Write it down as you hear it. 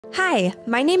Hi,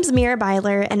 my name's Mira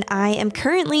Byler, and I am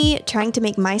currently trying to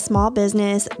make my small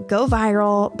business go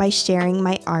viral by sharing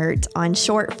my art on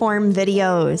short form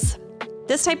videos.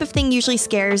 This type of thing usually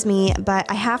scares me, but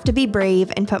I have to be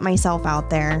brave and put myself out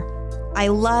there. I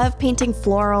love painting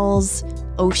florals,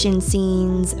 ocean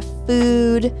scenes,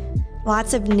 food,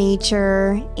 lots of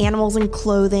nature, animals and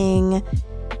clothing.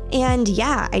 And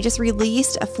yeah, I just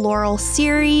released a floral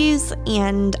series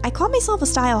and I call myself a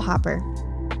style hopper.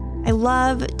 I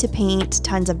love to paint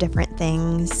tons of different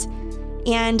things.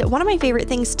 And one of my favorite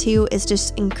things too is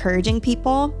just encouraging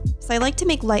people. So I like to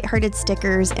make lighthearted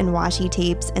stickers and washi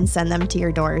tapes and send them to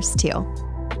your doors too.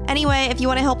 Anyway, if you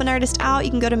want to help an artist out,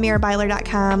 you can go to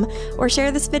mirabyler.com or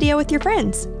share this video with your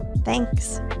friends.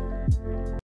 Thanks.